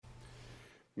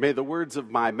May the words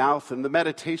of my mouth and the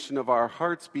meditation of our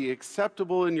hearts be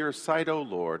acceptable in your sight, O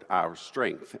Lord, our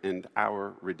strength and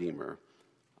our Redeemer.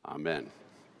 Amen.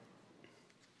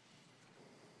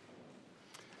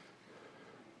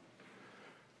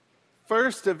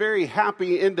 First, a very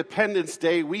happy Independence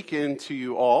Day weekend to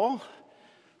you all.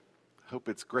 Hope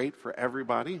it's great for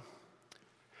everybody.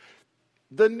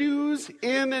 The news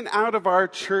in and out of our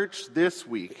church this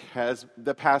week,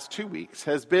 the past 2 weeks,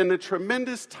 has been a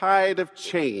tremendous tide of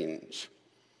change.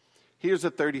 Here's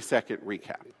a 30-second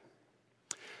recap.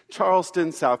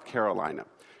 Charleston, South Carolina.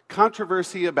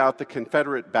 Controversy about the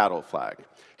Confederate battle flag.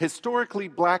 Historically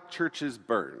black churches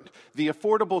burned. The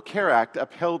Affordable Care Act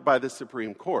upheld by the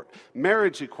Supreme Court.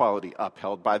 Marriage equality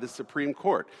upheld by the Supreme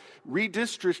Court.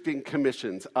 Redistricting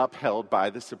commissions upheld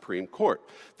by the Supreme Court.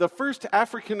 The first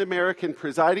African American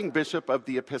presiding bishop of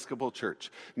the Episcopal Church.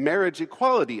 Marriage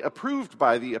equality approved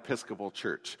by the Episcopal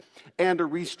Church. And a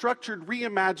restructured,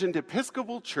 reimagined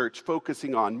Episcopal Church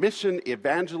focusing on mission,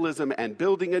 evangelism, and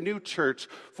building a new church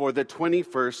for the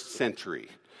 21st century.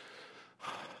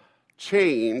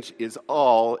 Change is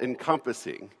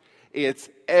all-encompassing. It's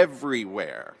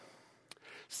everywhere.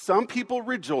 Some people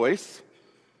rejoice.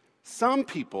 Some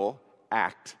people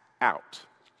act out.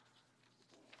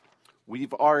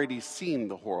 We've already seen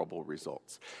the horrible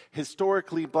results.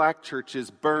 Historically black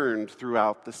churches burned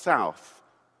throughout the South.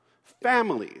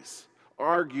 Families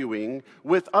arguing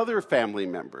with other family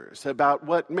members about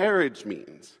what marriage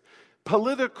means.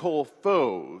 Political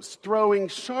foes throwing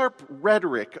sharp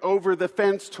rhetoric over the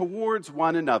fence towards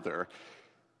one another.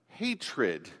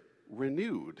 Hatred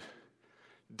renewed.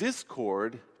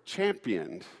 Discord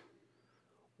championed.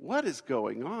 What is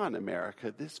going on,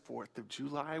 America, this 4th of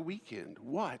July weekend?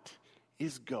 What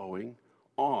is going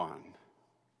on?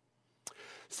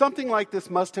 Something like this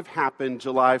must have happened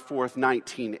July 4th,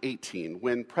 1918,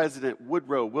 when President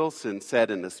Woodrow Wilson said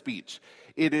in a speech,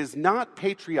 "It is not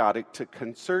patriotic to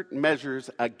concert measures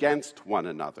against one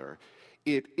another.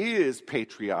 It is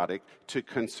patriotic to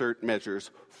concert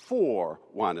measures for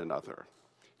one another."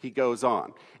 He goes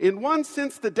on, "In one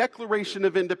sense, the Declaration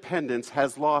of Independence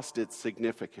has lost its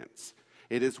significance.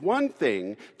 It is one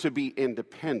thing to be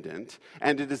independent,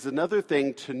 and it is another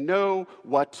thing to know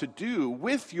what to do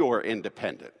with your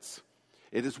independence.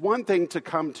 It is one thing to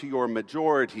come to your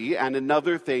majority, and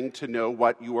another thing to know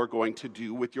what you are going to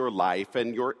do with your life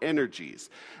and your energies.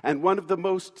 And one of the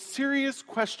most serious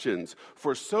questions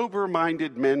for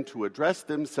sober-minded men to address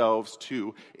themselves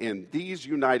to in these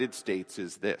United States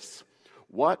is this: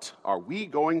 what are we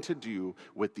going to do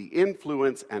with the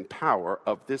influence and power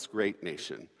of this great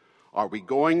nation? Are we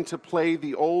going to play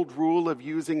the old rule of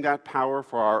using that power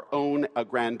for our own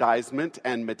aggrandizement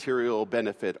and material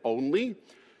benefit only?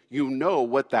 You know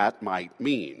what that might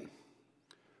mean."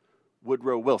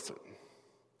 Woodrow Wilson,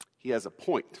 he has a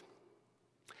point.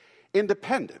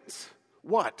 Independence,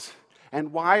 what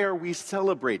and why are we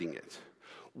celebrating it?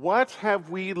 What have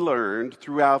we learned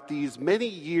throughout these many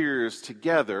years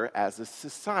together as a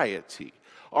society?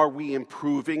 Are we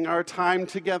improving our time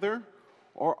together,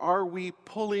 or are we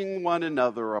pulling one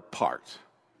another apart?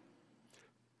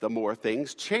 The more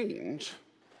things change,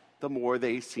 the more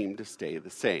they seem to stay the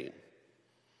same.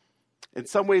 In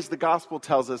some ways, the gospel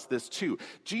tells us this too.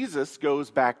 Jesus goes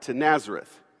back to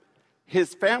Nazareth.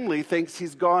 His family thinks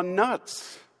he's gone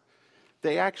nuts.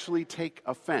 They actually take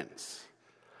offense.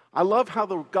 I love how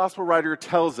the gospel writer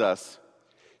tells us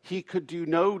he could do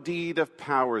no deed of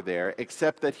power there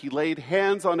except that he laid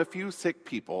hands on a few sick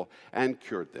people and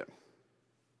cured them.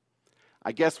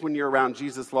 I guess when you're around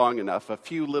Jesus long enough, a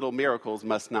few little miracles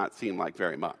must not seem like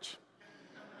very much.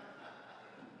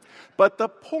 But the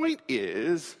point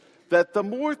is that the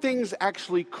more things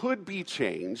actually could be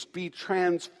changed, be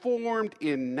transformed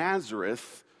in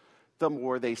Nazareth, the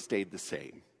more they stayed the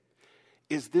same.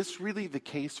 Is this really the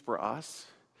case for us?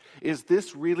 Is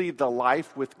this really the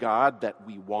life with God that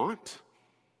we want?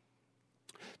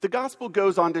 The gospel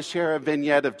goes on to share a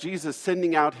vignette of Jesus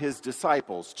sending out his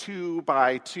disciples 2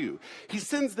 by 2. He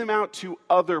sends them out to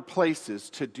other places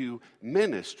to do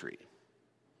ministry.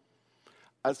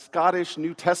 A Scottish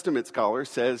New Testament scholar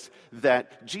says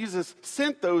that Jesus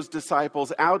sent those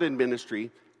disciples out in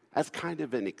ministry as kind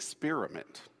of an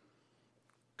experiment.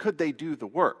 Could they do the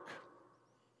work?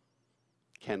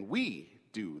 Can we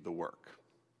do the work?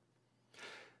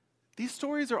 These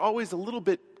stories are always a little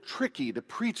bit tricky to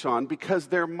preach on because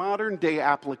their modern day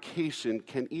application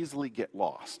can easily get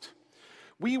lost.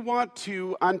 We want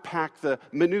to unpack the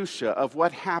minutia of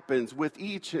what happens with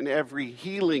each and every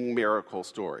healing miracle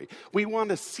story. We want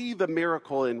to see the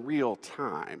miracle in real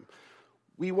time.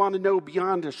 We want to know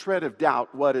beyond a shred of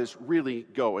doubt what is really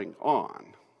going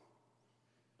on.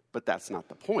 But that's not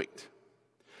the point.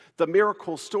 The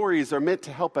miracle stories are meant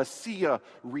to help us see a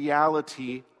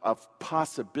reality of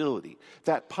possibility,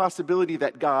 that possibility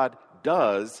that God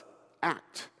does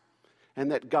act,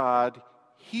 and that God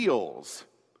heals,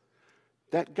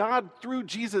 that God, through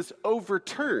Jesus,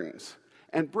 overturns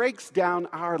and breaks down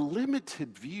our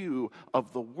limited view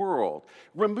of the world,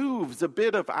 removes a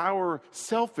bit of our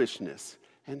selfishness,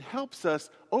 and helps us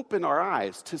open our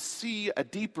eyes to see a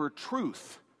deeper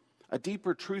truth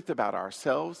about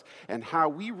ourselves and how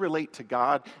we relate to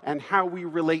God and how we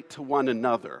relate to one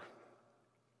another.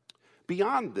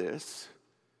 Beyond this,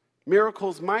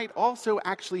 miracles might also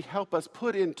actually help us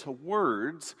put into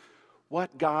words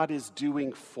what God is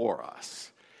doing for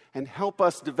us and help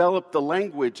us develop the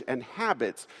language and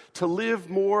habits to live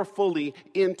more fully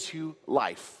into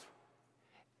life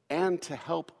and to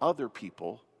help other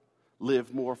people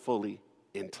live more fully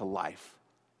into life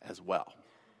as well.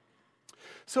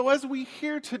 So as we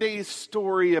hear today's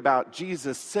story about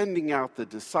Jesus sending out the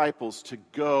disciples to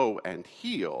go and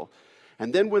heal,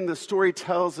 and then when the story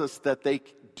tells us that they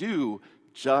do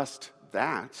just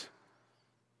that,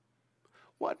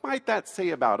 what might that say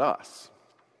about us?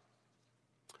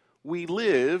 We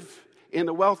live in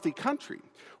a wealthy country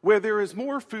where there is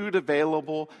more food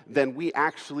available than we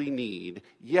actually need,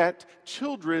 yet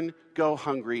children go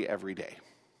hungry every day.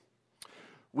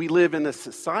 We live in a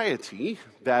society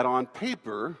that on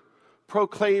paper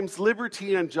proclaims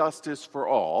liberty and justice for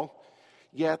all,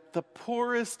 yet the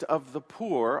poorest of the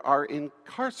poor are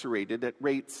incarcerated at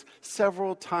rates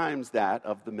several times that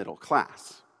of the middle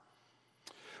class.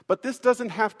 But this doesn't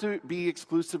have to be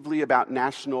exclusively about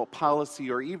national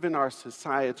policy or even our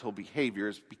societal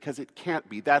behaviors, because it can't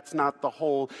be. That's not the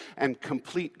whole and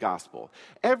complete gospel.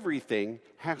 Everything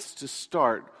has to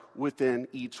start within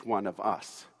each one of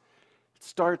us. It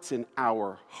starts in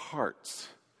our hearts.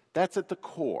 That's at the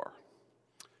core.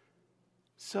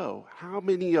 So, how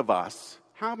many of us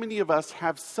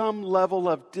have some level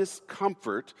of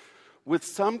discomfort with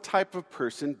some type of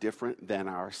person different than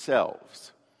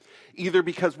ourselves? Either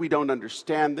because we don't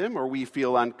understand them, or we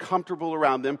feel uncomfortable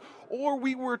around them, or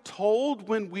we were told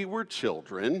when we were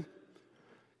children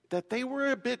that they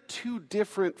were a bit too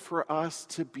different for us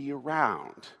to be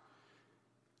around,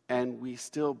 and we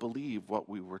still believe what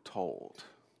we were told.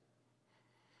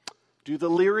 Do the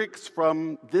lyrics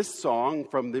from this song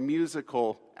from the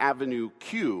musical Avenue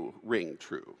Q ring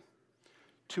true?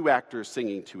 Two actors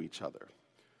singing to each other.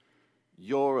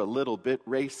 You're a little bit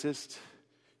racist.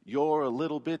 You're a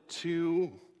little bit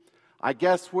too. I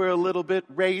guess we're a little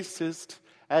bit racist.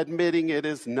 Admitting it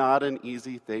is not an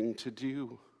easy thing to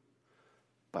do.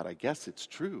 But I guess it's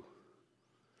true.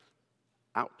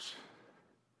 Ouch.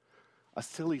 A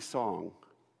silly song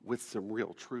with some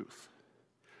real truth.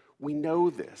 We know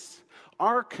this.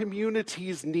 Our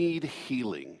communities need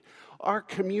healing. Our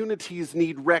communities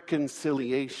need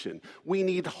reconciliation. We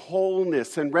need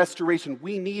wholeness and restoration.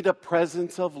 We need a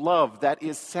presence of love that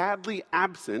is sadly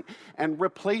absent and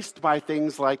replaced by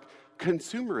things like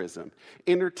consumerism,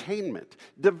 entertainment,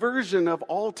 diversion of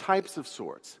all types of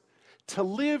sorts. To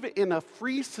live in a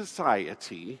free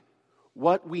society,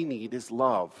 what we need is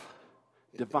love,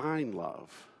 divine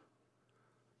love.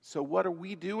 So what are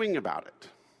we doing about it?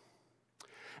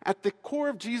 At the core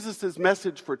of Jesus'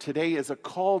 message for today is a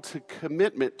call to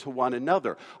commitment to one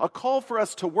another, a call for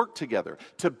us to work together,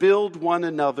 to build one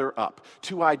another up,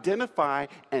 to identify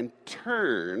and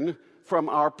turn from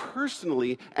our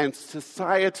personally and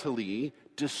societally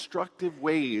destructive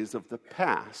ways of the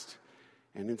past,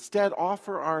 and instead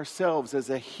offer ourselves as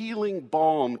a healing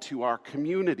balm to our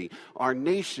community, our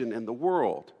nation, and the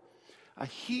world. A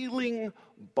healing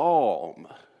balm.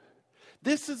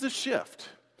 This is a shift.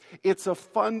 It's a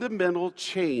fundamental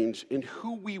change in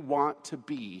who we want to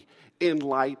be in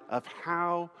light of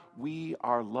how we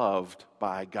are loved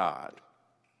by God.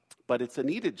 But it's a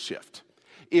needed shift.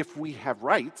 If we have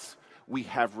rights, we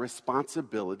have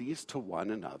responsibilities to one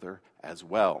another as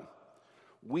well.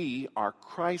 We are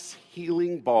Christ's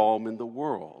healing balm in the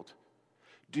world.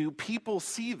 Do people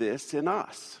see this in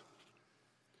us?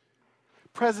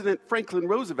 President Franklin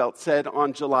Roosevelt said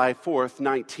on July 4th,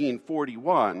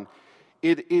 1941,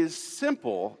 "It is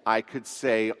simple, I could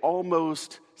say,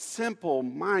 almost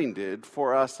simple-minded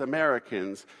for us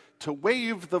Americans to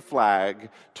wave the flag,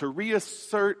 to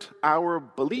reassert our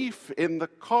belief in the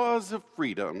cause of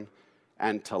freedom,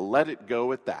 and to let it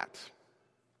go at that."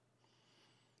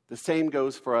 The same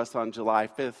goes for us on July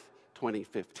 5th,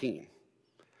 2015.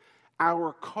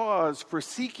 Our cause for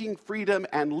seeking freedom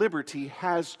and liberty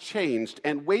has changed,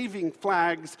 and waving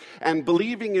flags and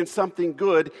believing in something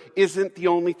good isn't the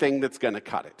only thing that's going to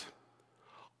cut it.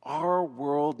 Our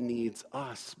world needs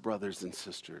us, brothers and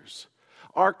sisters.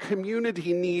 Our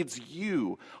community needs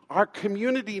you. Our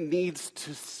community needs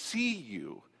to see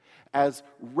you as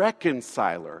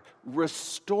reconciler,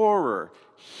 restorer,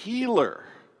 healer.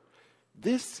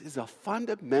 This is a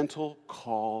fundamental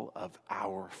call of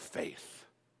our faith.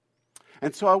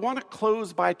 And so I want to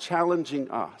close by challenging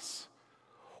us.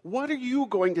 What are you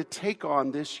going to take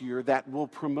on this year that will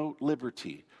promote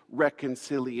liberty,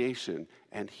 reconciliation,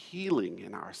 and healing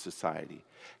in our society?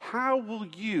 How will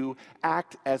you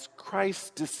act as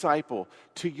Christ's disciple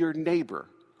to your neighbor,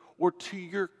 or to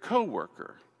your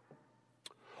coworker,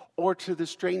 or to the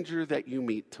stranger that you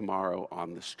meet tomorrow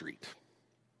on the street?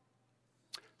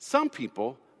 Some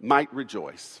people might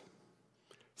rejoice.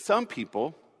 Some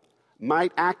people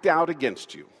might act out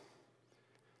against you.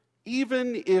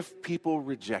 Even if people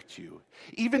reject you,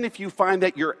 even if you find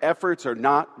that your efforts are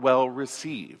not well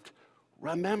received,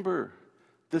 remember,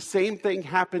 the same thing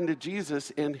happened to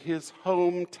Jesus in his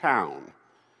hometown.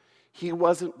 He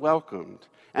wasn't welcomed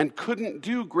and couldn't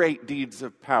do great deeds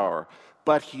of power,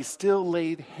 but he still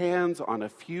laid hands on a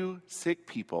few sick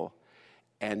people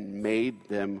and made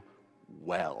them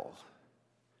well.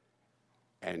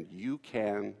 And you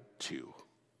can too.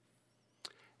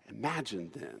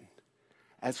 Imagine then,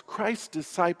 as Christ's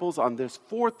disciples on this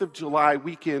 4th of July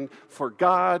weekend, for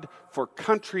God, for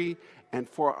country, and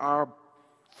for our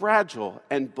fragile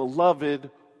and beloved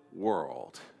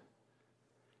world.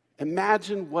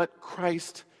 Imagine what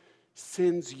Christ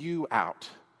sends you out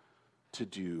to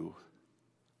do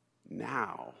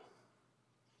now.